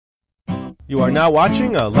You are now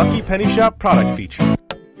watching a Lucky Penny Shop product feature.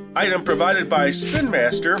 Item provided by Spin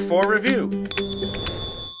Master for review.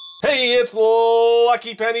 Hey, it's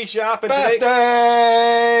Lucky Penny Shop, and Bath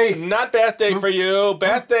today... Day! Not Bath Day for you,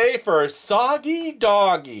 Bath Day for Soggy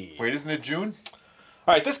Doggy. Wait, isn't it June?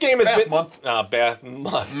 All right, this game has been... Month. Bath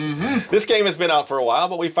Month. This game has been out for a while,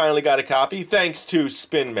 but we finally got a copy, thanks to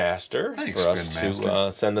Spin Master. Thanks, for us Spin Master.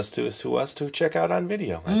 to send this to us to check out on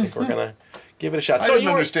video. I think we're going to give it a shot. I didn't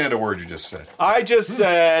understand a word you just said. I just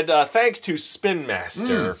said thanks to Spin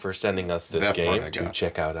Master for sending us this That game part to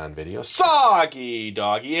check out on video. Soggy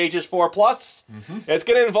Doggy, ages 4+. It's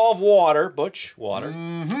going to involve water, Butch, water,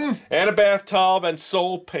 and a bathtub and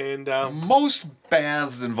soap and... Most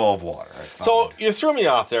baths involve water, I found. So you threw me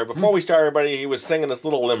off there. Before we started, everybody, he was singing this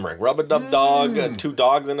little limerick. Rub-a-dub-dog, 2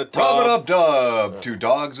 dogs in a tub. Rub-a-dub-dub, 2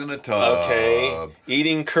 dogs in a tub. Okay.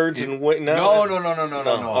 Eating curds and... No.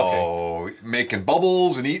 Okay. Making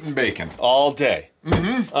bubbles and eating bacon. All day.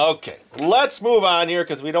 Okay, let's move on here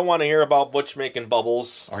because we don't want to hear about Butch making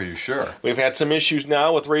bubbles. Are you sure? We've had some issues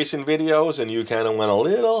now with racing videos, and you kind of went a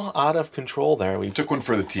little out of control there. We Took one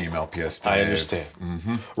for the team, LPS. I understand.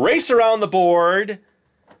 Race around the board.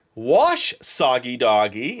 Wash Soggy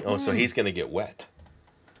Doggy. Oh, so he's going to get wet.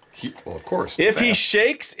 Well, of course. If he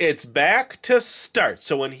shakes, it's back to start.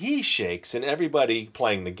 So when he shakes, and everybody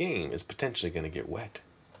playing the game is potentially going to get wet.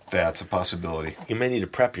 That's a possibility. You may need to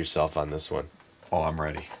prep yourself on this one. Oh, I'm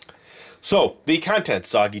ready. So, the content,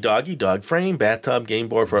 Soggy Doggy, dog frame, bathtub, game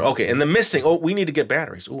board for... Okay, and the missing... Oh, we need to get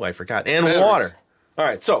batteries. Oh, I forgot. And batteries. Water. All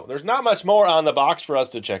right, so there's not much more on the box for us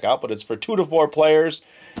to check out, but it's for 2 to 4 players,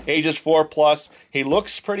 ages 4+. He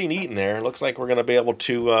looks pretty neat in there. Looks like we're going to be able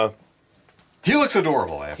to... He looks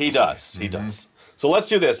adorable, I have to say. He does. He does. So let's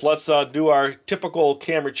do this. Let's do our typical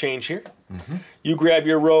camera change here. You grab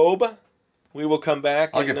your robe. We will come back.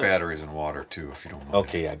 I'll get batteries and water, too, if you don't mind.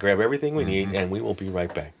 Okay, yeah. Grab everything we need, and we will be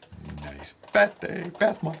right back. Nice. Bath Day,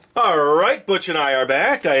 bath month. All right, Butch and I are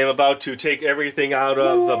back. I am about to take everything out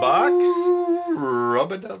of the box.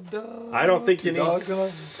 Rub-a-dub-dub. I don't think you need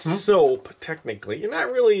soap, technically. You're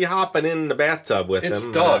not really hopping in the bathtub with them. It's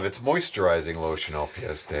Dove. It's moisturizing lotion,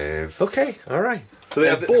 LPS Dave. Okay, all right. So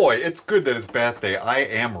And boy, it's good that it's Bath Day. I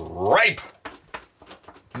am ripe.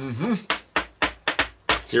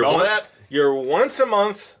 Smell that? Your once a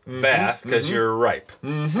month bath because you're ripe.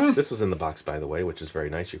 This was in the box, by the way, which is very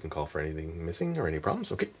nice. You can call for anything missing or any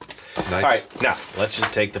problems. Okay. Nice. All right. Now, let's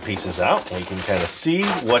just take the pieces out. We can kind of see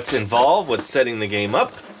what's involved with setting the game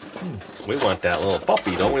up. We want that little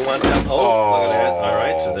puppy, don't we want that? Oh, look at that. All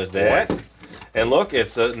right. So there's that. And look,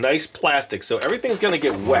 it's a nice plastic. So everything's going to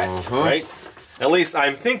get wet, right? At least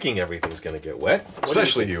I'm thinking everything's going to get wet.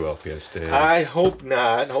 Especially you, LPS Dave. I hope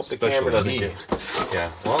not. Hope the camera doesn't me. get... Yeah,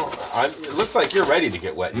 well, it looks like you're ready to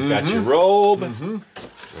get wet. You've got your robe.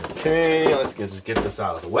 Okay, let's just get this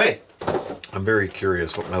out of the way. I'm very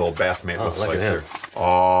curious what my little bathmate looks look like at him. there.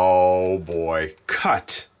 Oh, boy.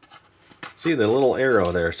 Cut. See the little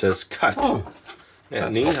arrow there says cut. Oh, yeah,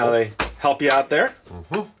 that's neat helpful. how they help you out there.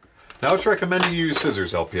 Now it's recommending you use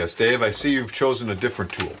scissors, LPS Dave. I see you've chosen a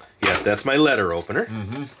different tool. Yes, that's my letter opener.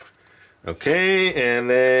 Okay, and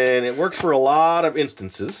then it works for a lot of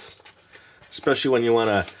instances, especially when you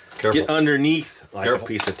want to get underneath like a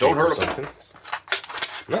piece of tape Don't hurt or something.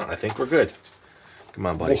 No, I think we're good. Come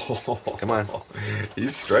on, buddy. Come on.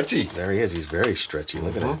 He's stretchy. There he is. He's very stretchy.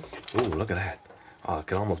 Look at that. Ooh, look at that. Oh, it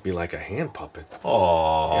could almost be like a hand puppet.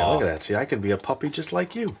 Oh, Yeah, look at that. See, I could be a puppy just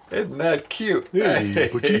like you. Isn't that cute? Hey,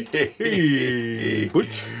 Butchie. Hey,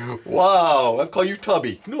 Butch. Wow, I'll call you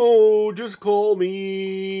Tubby. No, just call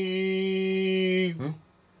me...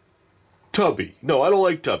 Tubby. No, I don't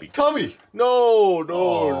like Tubby. Tubby. No,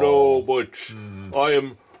 Butch. I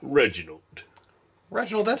am Reginald.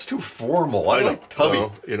 Reginald, that's too formal. I like Tubby.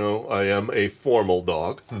 Well, you know, I am a formal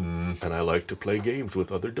dog, and I like to play games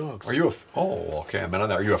with other dogs. Are you a... Oh, okay. I'm in on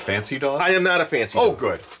that. Are you a fancy dog? I am not a fancy Oh, dog.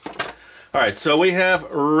 good. All right, so we have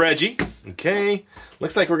Reggie. Okay.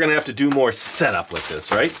 Looks like we're going to have to do more setup with this,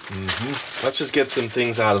 right? Let's just get some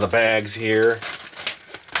things out of the bags here.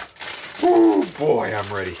 Ooh, boy,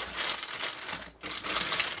 I'm ready.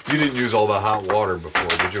 You didn't use all the hot water before,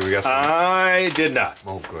 did you? We got some... I did not.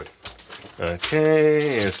 Oh, good.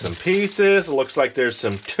 Okay, here's some pieces. It looks like there's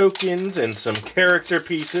some tokens and some character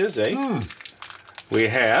pieces, eh? We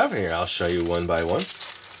have, here, I'll show you one by one.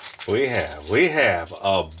 We have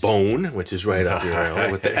a bone, which is right up your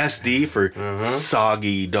alley, with the SD for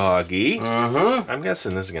Soggy Doggy. I'm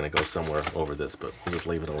guessing this is going to go somewhere over this, but we'll just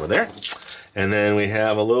leave it over there. And then we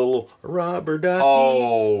have a little rubber ducky.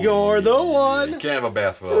 Oh, you're the one. You can't have a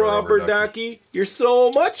bath without a Rubber ducky. You're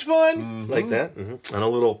so much fun. Like that. And a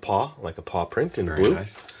little paw, like a paw print in Very blue.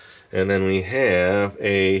 nice. And then we have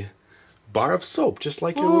a bar of soap, just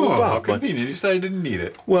like your Oh, little how bottle. convenient. You said I didn't need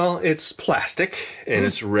it. Well, it's plastic, and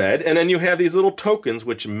it's red. And then you have these little tokens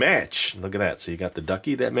which match. Look at that. So you got the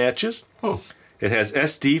ducky that matches. Oh. It has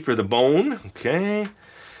SD for the bone. Okay.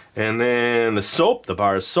 And then the soap, the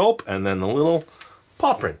bar of soap, and then the little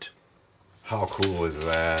paw print. How cool is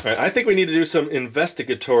that? All right, I think we need to do some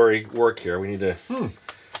investigatory work here. We need to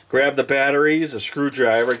grab the batteries, a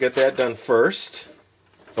screwdriver, get that done first.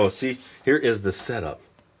 Oh, see, here is the setup.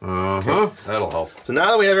 Uh-huh. That'll help. So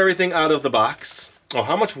now that we have everything out of the box, oh,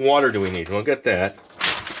 how much water do we need? We'll get that.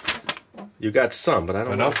 You got some, but I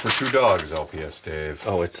don't know. Enough for 2 dogs, LPS Dave.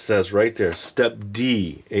 Oh, it says right there, step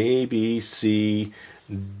D, A, B, C,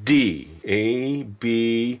 D. A,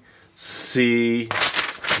 B, C,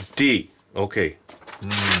 D. Okay.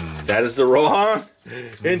 That is the wrong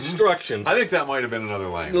instructions. I think that might have been another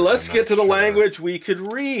language. Let's I'm get not to the sure. language we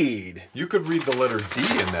could read. You could read the letter D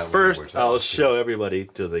in that First, language. That I'll was show everybody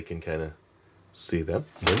so they can kind of see them.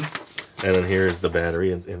 And then here is the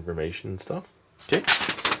battery and information and stuff. Okay.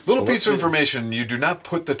 Little So piece of information, you do not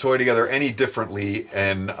put the toy together any differently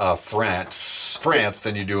in France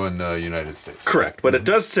than you do in the United States. Correct, but it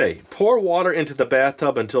does say pour water into the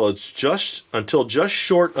bathtub until it's just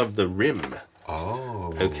short of the rim.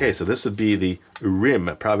 Oh. Okay, so this would be the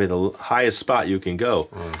rim, probably the highest spot you can go.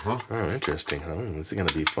 Uh-huh. Oh, interesting. Oh, this is going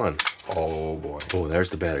to be fun. Oh, boy. Oh, there's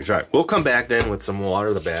the batteries. All right, we'll come back then with some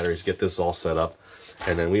water, the batteries, get this all set up,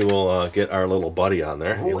 and then we will get our little buddy on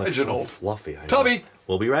there. He looks so Original. fluffy. I know. Tubby.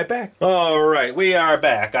 We'll be right back. All right, we are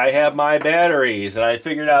back. I have my batteries, and I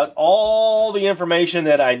figured out all the information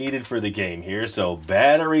that I needed for the game here. So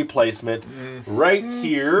battery placement right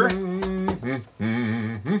here.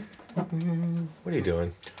 What are you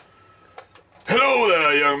doing? Hello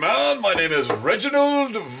there, young man. My name is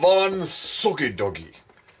Reginald von Soggy Doggy.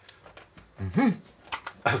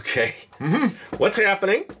 Okay. What's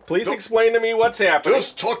happening? Please explain to me what's happening.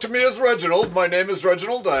 Just talk to me as Reginald. My name is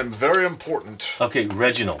Reginald. I'm very important. Okay,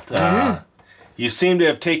 Reginald. You seem to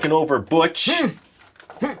have taken over Butch. Hey,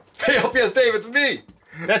 LPS Dave, it's me.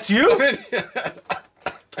 That's you?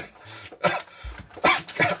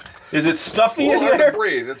 Is it stuffy in Hard to there?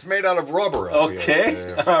 breathe. It's made out of rubber. LPS Okay.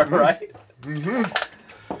 Dave. All right.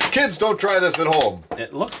 Kids, don't try this at home.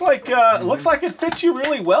 It looks like it fits you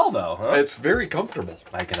really well, though, huh? It's very comfortable.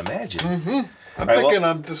 I can imagine. I'm right, thinking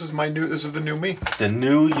this is the new me. The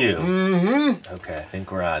new you. Okay, I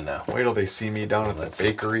think we're on now. Wait till they see me down at the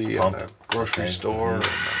bakery and pump. the grocery Okay. store.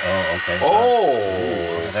 Oh, okay. Oh!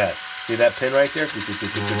 Look at that. See that pin right there?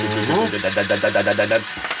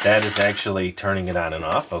 That is actually turning it on and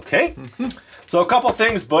off. Okay. So a couple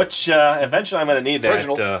things, Butch. Eventually I'm going to need that.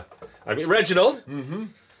 Reginald. Reginald.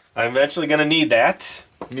 I'm eventually going to need that.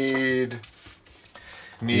 Need.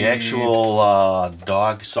 The actual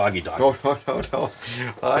dog, Soggy Doggy. No.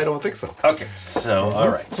 I don't think so. Okay, so, all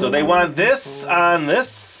right. So they want this on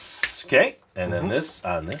this, okay? And then this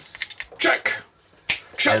on this. Check.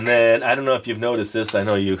 Check. And then, I don't know if you've noticed this. I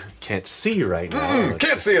know you can't see right now.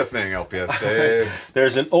 Can't see a thing, LPS Dave.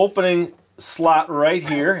 There's an opening slot right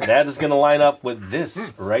here. That is going to line up with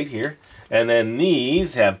this right here. And then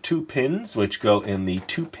these have 2 pins, which go in the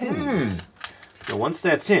 2 pins. So once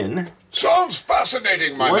that's in... Sounds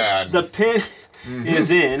fascinating, my man. Once the pin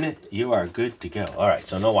is in, you are good to go. All right,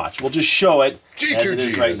 so no watch. We'll just show it as it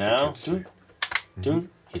is right now. You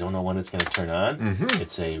don't know when it's going to turn on.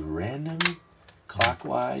 It's a random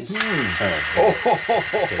clockwise turn.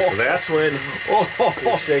 Okay, so that's when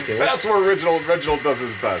you're shaking it. That's where Reginald does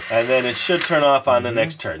his best. And then it should turn off on the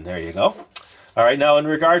next turn. There you go. All right, now in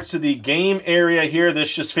regards to the game area here,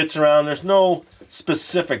 this just fits around. There's no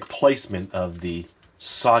specific placement of the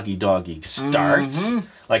Soggy Doggy start.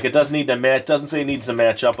 Like it doesn't need to match, doesn't say it needs to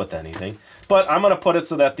match up with anything. But I'm going to put it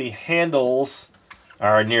so that the handles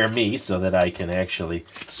are near me so that I can actually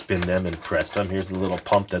spin them and press them. Here's the little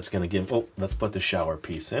pump that's going to give... Oh, let's put the shower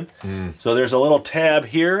piece in. So there's a little tab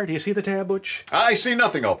here. Do you see the tab, Butch? I see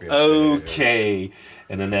nothing, LPS Dave. Okay.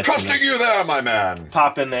 And then that's Trusting you there, my man.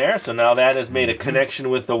 pop in there. So now that has made a connection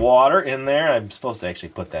with the water in there. I'm supposed to actually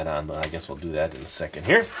put that on, but I guess we'll do that in a second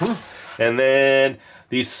here. And then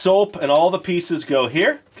the soap and all the pieces go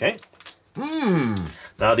here. Okay.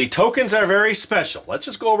 Now the tokens are very special. Let's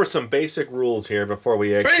just go over some basic rules here before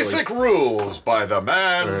we actually... Basic rules by the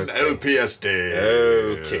man, LPS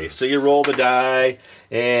Dave. Okay, so you roll the die,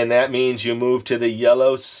 and that means you move to the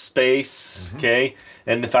yellow space, okay?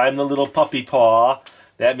 And if I'm the little puppy paw,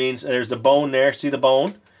 that means there's a bone there. See the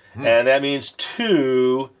bone? And that means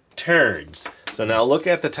 2 turns. So now look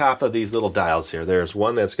at the top of these little dials here. There's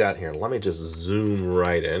one that's got here. Let me just zoom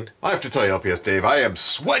right in. I have to tell you, LPS Dave, I am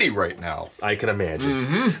sweaty right now. I can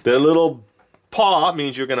imagine. The little paw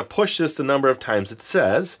means you're going to push this the number of times it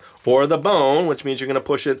says, or the bone, which means you're going to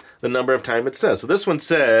push it the number of times it says. So this one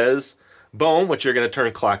says bone, which you're going to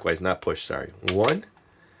turn clockwise, not push, sorry. 1,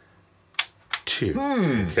 2.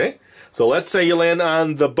 Okay? So let's say you land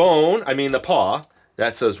on the bone, the paw.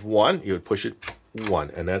 That says 1. You would push it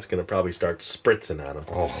 1, and that's going to probably start spritzing on them.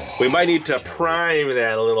 Oh, we might need to prime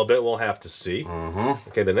that a little bit. We'll have to see.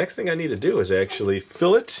 Okay, the next thing I need to do is actually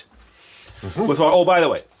fill it with, oh, by the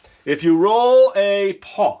way, if you roll a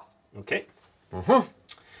paw, okay,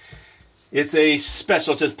 it's a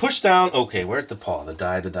special. It says push down. Okay, where's the paw? The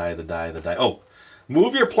die, the die, the die, the die. Oh,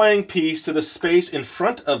 move your playing piece to the space in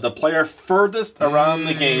front of the player furthest around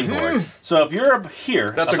the game board. So if you're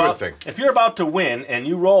here, that's a good thing. If you're about to win and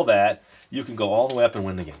you roll that, you can go all the way up and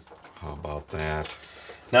win the game. How about that?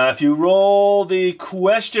 Now, if you roll the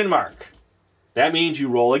question mark, that means you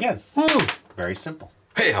roll again. Very simple.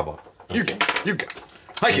 Hey, how about you get it? You get it.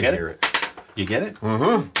 I can hear it. You get it?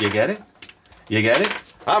 You get it? You get it?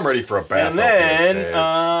 I'm ready for a bath. And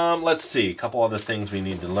then, let's see, a couple other things we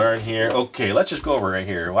need to learn here. Okay, let's just go over right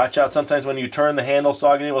here. Watch out, sometimes when you turn the handle,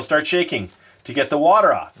 Soggy will start shaking to get the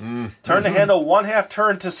water off. Turn the handle 1/2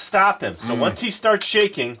 turn to stop him. So once he starts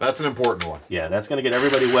shaking... That's an important one. Yeah, that's going to get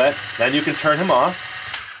everybody wet. Then you can turn him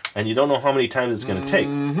off, and you don't know how many times it's going to take.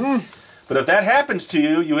 But if that happens to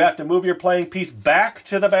you, you have to move your playing piece back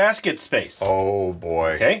to the basket space. Oh,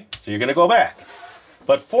 boy. Okay, so you're going to go back.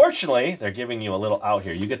 But fortunately, they're giving you a little out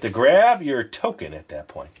here. You get to grab your token at that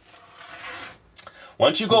point.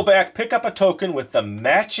 Once you go back, pick up a token with the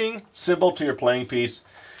matching symbol to your playing piece.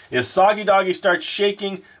 If Soggy Doggy starts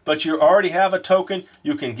shaking, but you already have a token,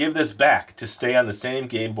 you can give this back to stay on the same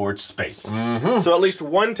game board space. So at least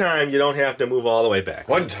one time, you don't have to move all the way back.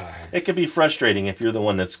 One time. It can be frustrating if you're the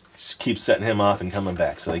one that keeps setting him off and coming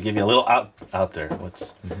back. So they give you a little out there.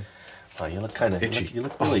 What's... Oh, you look kind of itchy. You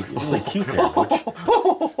look really cute there, Butch.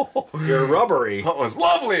 You're rubbery. That was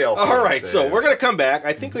lovely, LPS All right, Dave. so we're going to come back.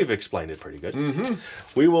 I think we've explained it pretty good.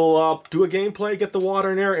 We will do a gameplay, get the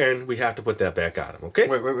water in there, and we have to put that back on him, okay?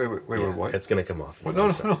 Wait, what? It's going to come off. Well,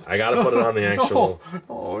 no. I got to put it on the actual...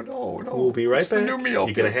 No. We'll be right back. The new meal.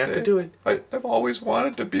 You're going to have to do it. I've always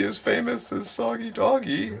wanted to be as famous as Soggy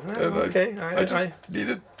Doggy. Okay. I just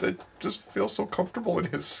needed to just feel so comfortable in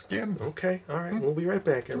his skin. Okay, all right. We'll be right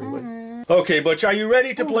back, everybody. Okay, Butch, are you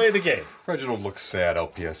ready to play the game? Reginald looks sad,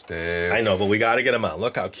 LPS Dave. I know, but we got to get him out.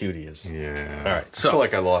 Look how cute he is. Yeah. All right, so... I feel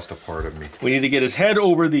like I lost a part of me. We need to get his head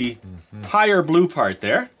over the higher blue part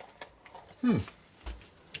there.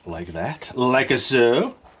 Like that. Like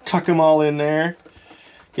so. Tuck them all in there.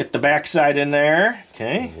 Get the backside in there.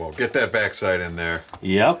 Okay. Well, get that backside in there.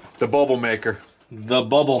 Yep. The bubble maker. The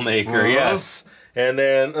bubble maker, yes. And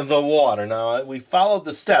then the water. Now, we followed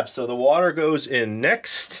the steps, so the water goes in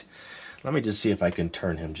next. Let me just see if I can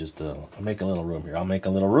turn him just a little. I'll make a little room here. I'll make a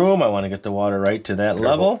little room. I want to get the water right to that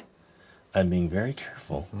level. I'm being very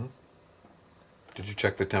careful. Did you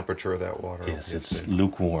check the temperature of that water? Yes, it's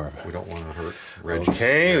lukewarm. We don't want to hurt Reggie.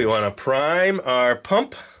 Okay, we want to prime our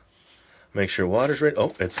pump. Make sure water's ready.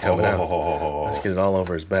 Oh, it's coming out. Let's get it all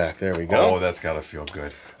over his back. There we go. Oh, that's got to feel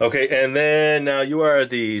good. Okay, and then now you are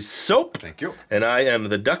the soap. Thank you. And I am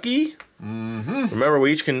the ducky. Remember,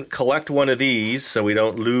 we each can collect one of these so we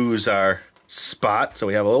don't lose our spot. So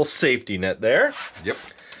we have a little safety net there. Yep.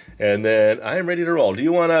 And then I am ready to roll. Do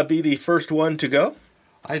you want to be the first one to go?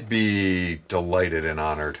 I'd be delighted and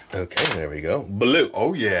honored. Okay, there we go. Blue.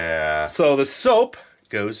 Oh, yeah. So the soap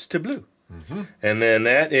goes to blue. And then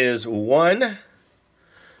that is one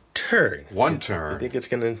turn. One turn. You think it's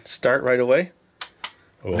going to start right away?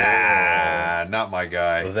 Oh. Nah, not my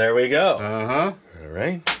guy. Well, there we go. Uh-huh. All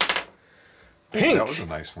right. Pink. That was a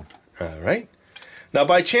nice one. All right. Now,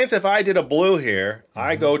 by chance, if I did a blue here,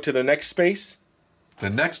 I go to the next space? The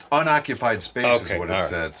next unoccupied space is what it all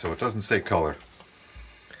said, so it doesn't say color.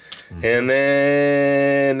 And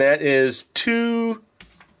then that is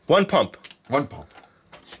one pump. One pump.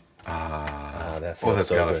 That feels that's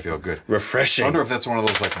so gotta good. feel good. Refreshing. I wonder if that's one of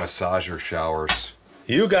those like massager showers.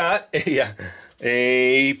 You got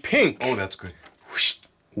a pink. Oh, that's good.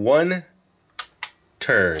 One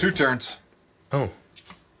turn. 2 turns. Oh.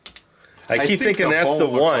 I keep thinking that's the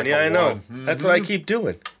one. Like yeah, I know. That's what I keep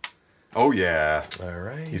doing. Oh, yeah. All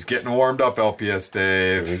right. He's getting warmed up, LPS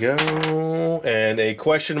Dave. There we go. And a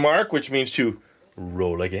question mark, which means to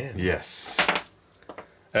roll again. Yes.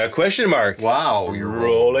 A question mark. Wow. You're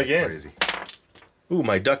roll again. Crazy. Ooh,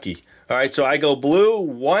 my ducky. All right, so I go blue,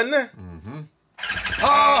 one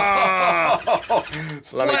Ah!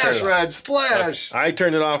 Splash, Reg, splash! I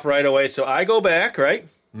turned it off right away, so I go back, right?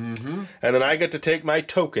 And then I get to take my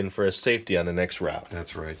token for a safety on the next round.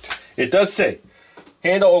 That's right. It does say,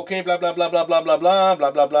 handle okay, blah, blah, blah, blah, blah, blah, blah, blah,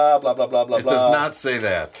 blah, blah, blah, blah, blah, blah. It does not say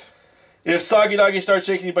that. If Soggy Doggy starts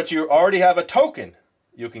shaking you, but you already have a token,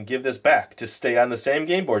 you can give this back to stay on the same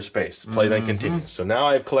game board space. Play then continue. So now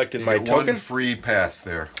I've collected my token. One free pass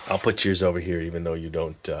there. I'll put yours over here, even though you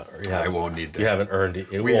don't. I won't need that. You haven't earned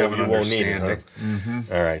it. We have an understanding. Need it,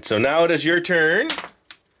 huh? All right. So now it is your turn.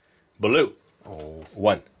 Blue. Oh.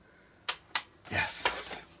 1.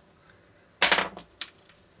 Yes.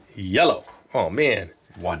 Yellow. Oh man.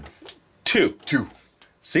 1. 2. 2.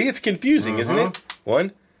 See, it's confusing, isn't it?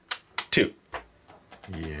 1, 2.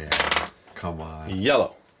 Yeah. Come on.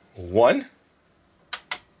 Yellow. 1.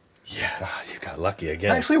 Yeah. Ah, you got lucky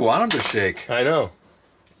again. I actually want him to shake. I know.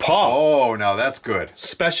 Paw. Oh, now that's good.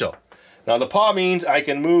 Special. Now the paw means I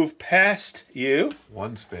can move past you.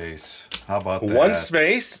 1 space. How about that? 1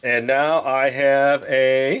 space, and now I have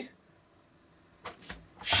a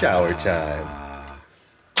shower time.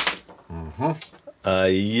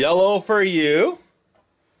 Yellow for you.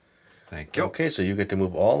 Thank you. Okay, so you get to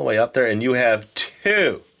move all the way up there, and you have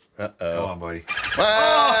 2. Uh-oh. Come on, buddy.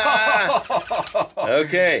 Ah!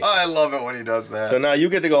 Okay. I love it when he does that. So now you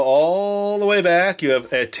get to go all the way back. You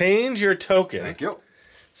have attained your token. Thank you.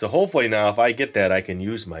 So hopefully now, if I get that, I can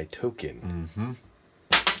use my token.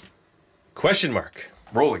 Question mark.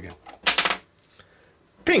 Roll again.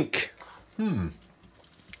 Pink. 2.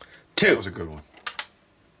 That was a good one.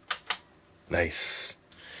 Nice.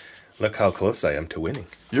 Look how close I am to winning.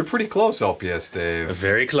 You're pretty close, LPS Dave.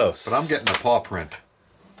 Very close. But I'm getting a paw print.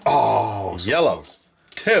 Oh, so yellow. Close.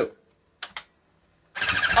 2.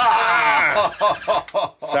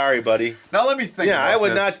 Ah! Sorry, buddy. Now let me think. Yeah, about I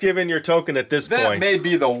would this. not give in your token at this That point. may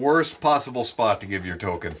be the worst possible spot to give your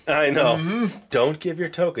token. I know. Don't give your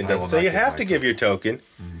token. Doesn't will say not you give have my to give your token.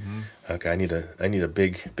 Okay, I need a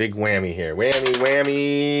big whammy here. Whammy,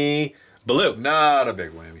 whammy. Blue. Not a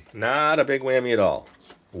big whammy. Not a big whammy at all.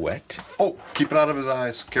 Wet. Oh, keep it out of his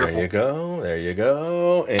eyes. Careful. There you go. There you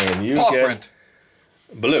go. And you Paw get print.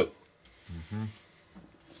 blue.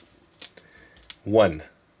 1.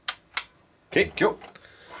 Okay. Thank you.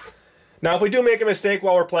 Now, if we do make a mistake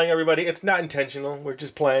while we're playing, everybody, it's not intentional. We're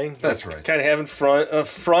just playing. That's right. Kind of having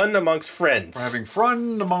fun amongst friends. We're having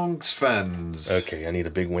fun amongst friends. Okay, I need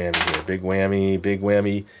a big whammy here. Big whammy, big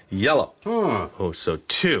whammy. Yellow. Huh. Oh, so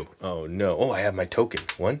 2. Oh, no. Oh, I have my token.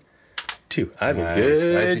 1, 2. I'm Nice. in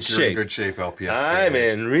good I think shape. you're in good shape, LPS. I'm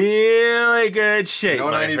Dave. in really good shape. You know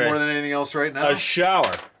what my I need friend? more than anything else right now? A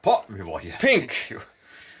shower. Paw. Well, yes. Pink. Thank you.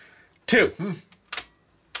 2.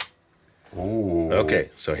 Ooh. Okay,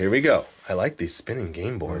 so here we go. I like the spinning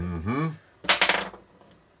game board.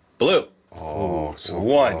 Blue. Oh, so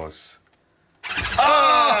 1. close.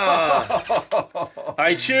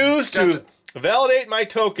 I choose to validate my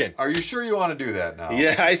token. Are you sure you want to do that now?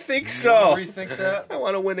 Yeah, I think You so. wanna rethink that? I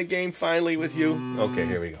want to win a game finally with you. Okay,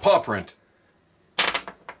 here we go. Paw print.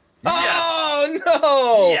 Oh,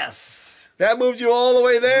 no! Yes. That moved you all the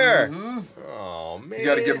way there. Oh, man. You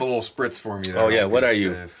got to give him a little spritz for me there. Oh, yeah, what LPS are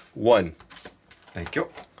you? Dave. 1. Thank you.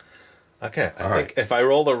 Okay, I All think right. if I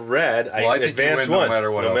roll the red, Well, I I think you advance win 1. no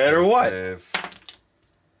matter what. No matter LPS what. Dave.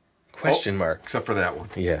 Question mark. Except for that one.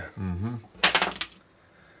 Yeah.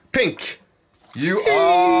 Pink. You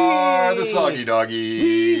are the Soggy Doggy.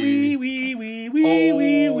 Wee, wee, wee, wee,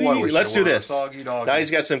 wee, Oh, wee. I wish Let's I do were a this. Soggy Doggy. Now he's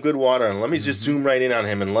got some good water on him. Let me just zoom right in on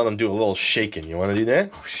him and let him do a little shaking. You want to do that?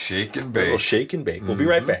 Shake and A little bake. shake and bake. We'll be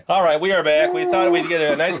right back. All right, we are back. We thought we'd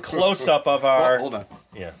get a nice close-up of Oh, our... hold on.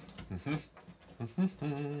 Yeah.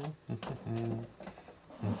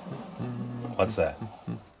 What's that?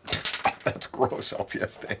 That's gross,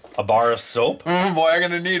 LPS Dave. A bar of soap? Boy, I'm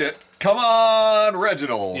going to need it. Come on,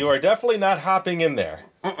 Reginald. You are definitely not hopping in there.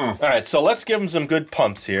 All right, so let's give him some good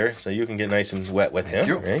pumps here so you can get nice and wet with him,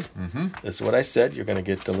 Thank you. right? This is what I said. You're going to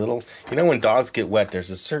get the little... You know when dogs get wet,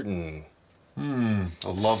 there's a certain... A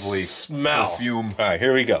lovely smell. perfume. All right,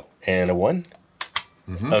 here we go. And a 1.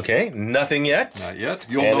 Okay, nothing yet. Not yet.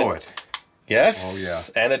 You'll And know a- it.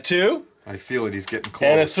 Yes. Oh, yeah. And a 2. I feel it. He's getting close.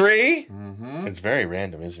 And a 3. It's very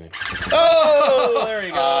random, isn't it? Oh, there he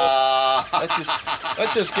goes.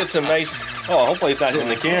 Let's just get some nice... Oh, hopefully it's not hitting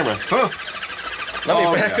the camera. Let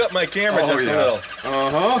me back up my camera just a little.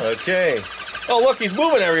 Okay. Oh, look, he's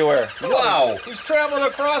moving everywhere. Wow. He's traveling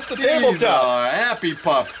across the He's tabletop. a happy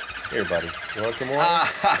pup. Here, buddy. You want some more?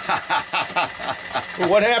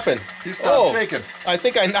 What happened? He stopped shaking. I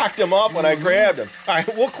think I knocked him off when I grabbed him. All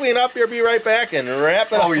right, we'll clean up here, be right back, and wrap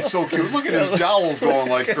it up. Oh, he's so cute. Look at his jowls going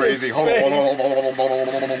like crazy.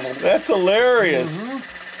 That's hilarious.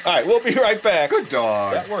 All right, we'll be right back. Good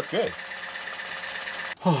dog. That worked good.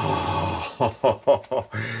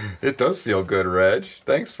 It does feel good, Reg.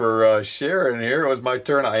 Thanks for sharing here. It was my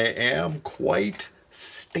turn. I am quite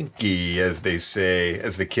stinky, as they say,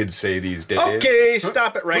 as the kids say these days. Okay,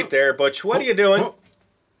 stop it right there, Butch. What are you doing?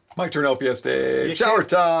 My turn, LPS Dave. Shower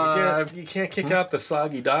time. You can't kick out the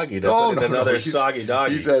Soggy Doggy to put in another Soggy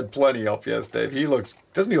Doggy. He's had plenty, LPS Dave.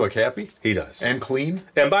 Doesn't he look happy? He does. And clean.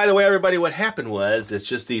 And by the way, everybody, what happened was it's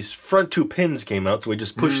just these front two pins came out, so we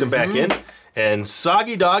just pushed them back in. And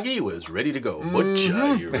Soggy Doggy was ready to go. Butch,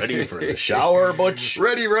 are you ready for the shower, Butch?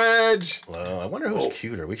 Ready, Reg. Well, I wonder who's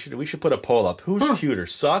cuter. We should put a poll up. Who's cuter,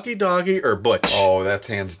 Soggy Doggy or Butch? Oh, that's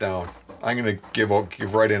hands down. I'm gonna give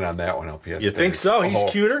right in on that one, LPS. You think so? He's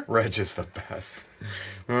cuter? Reg is the best.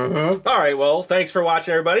 All right, well, thanks for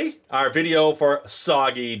watching, everybody. Our video for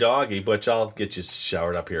Soggy Doggy. Butch, I'll get you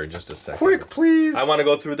showered up here in just a second. Quick, please. I want to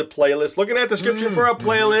go through the playlist. Looking at the description for a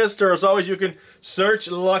playlist, or as always, you can search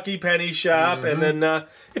Lucky Penny Shop. And then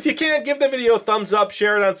if you can't, give the video a thumbs up,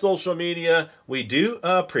 share it on social media. We do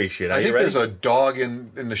appreciate it. I think there's a dog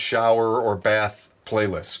in the shower or bath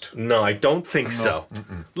playlist. No, I don't think so.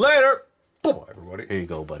 Later. Bye-bye, everybody. Here you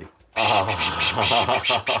go, buddy. What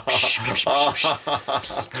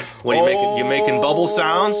are you making? You making bubble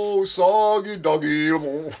sounds? Oh, Soggy Doggy. You're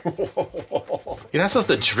not supposed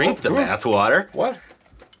to drink the bath water. What?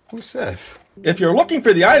 Who says? If you're looking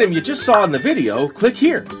for the item you just saw in the video, click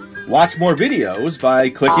here. Watch more videos by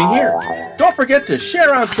clicking here. Don't forget to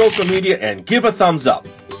share on social media and give a thumbs up.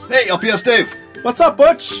 Hey, LPS Dave. What's up,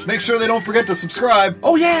 Butch? Make sure they don't forget to subscribe.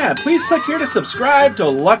 Oh yeah, please click here to subscribe to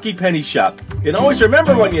Lucky Penny Shop. And always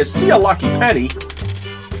remember, when you see a lucky penny,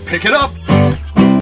 pick it up.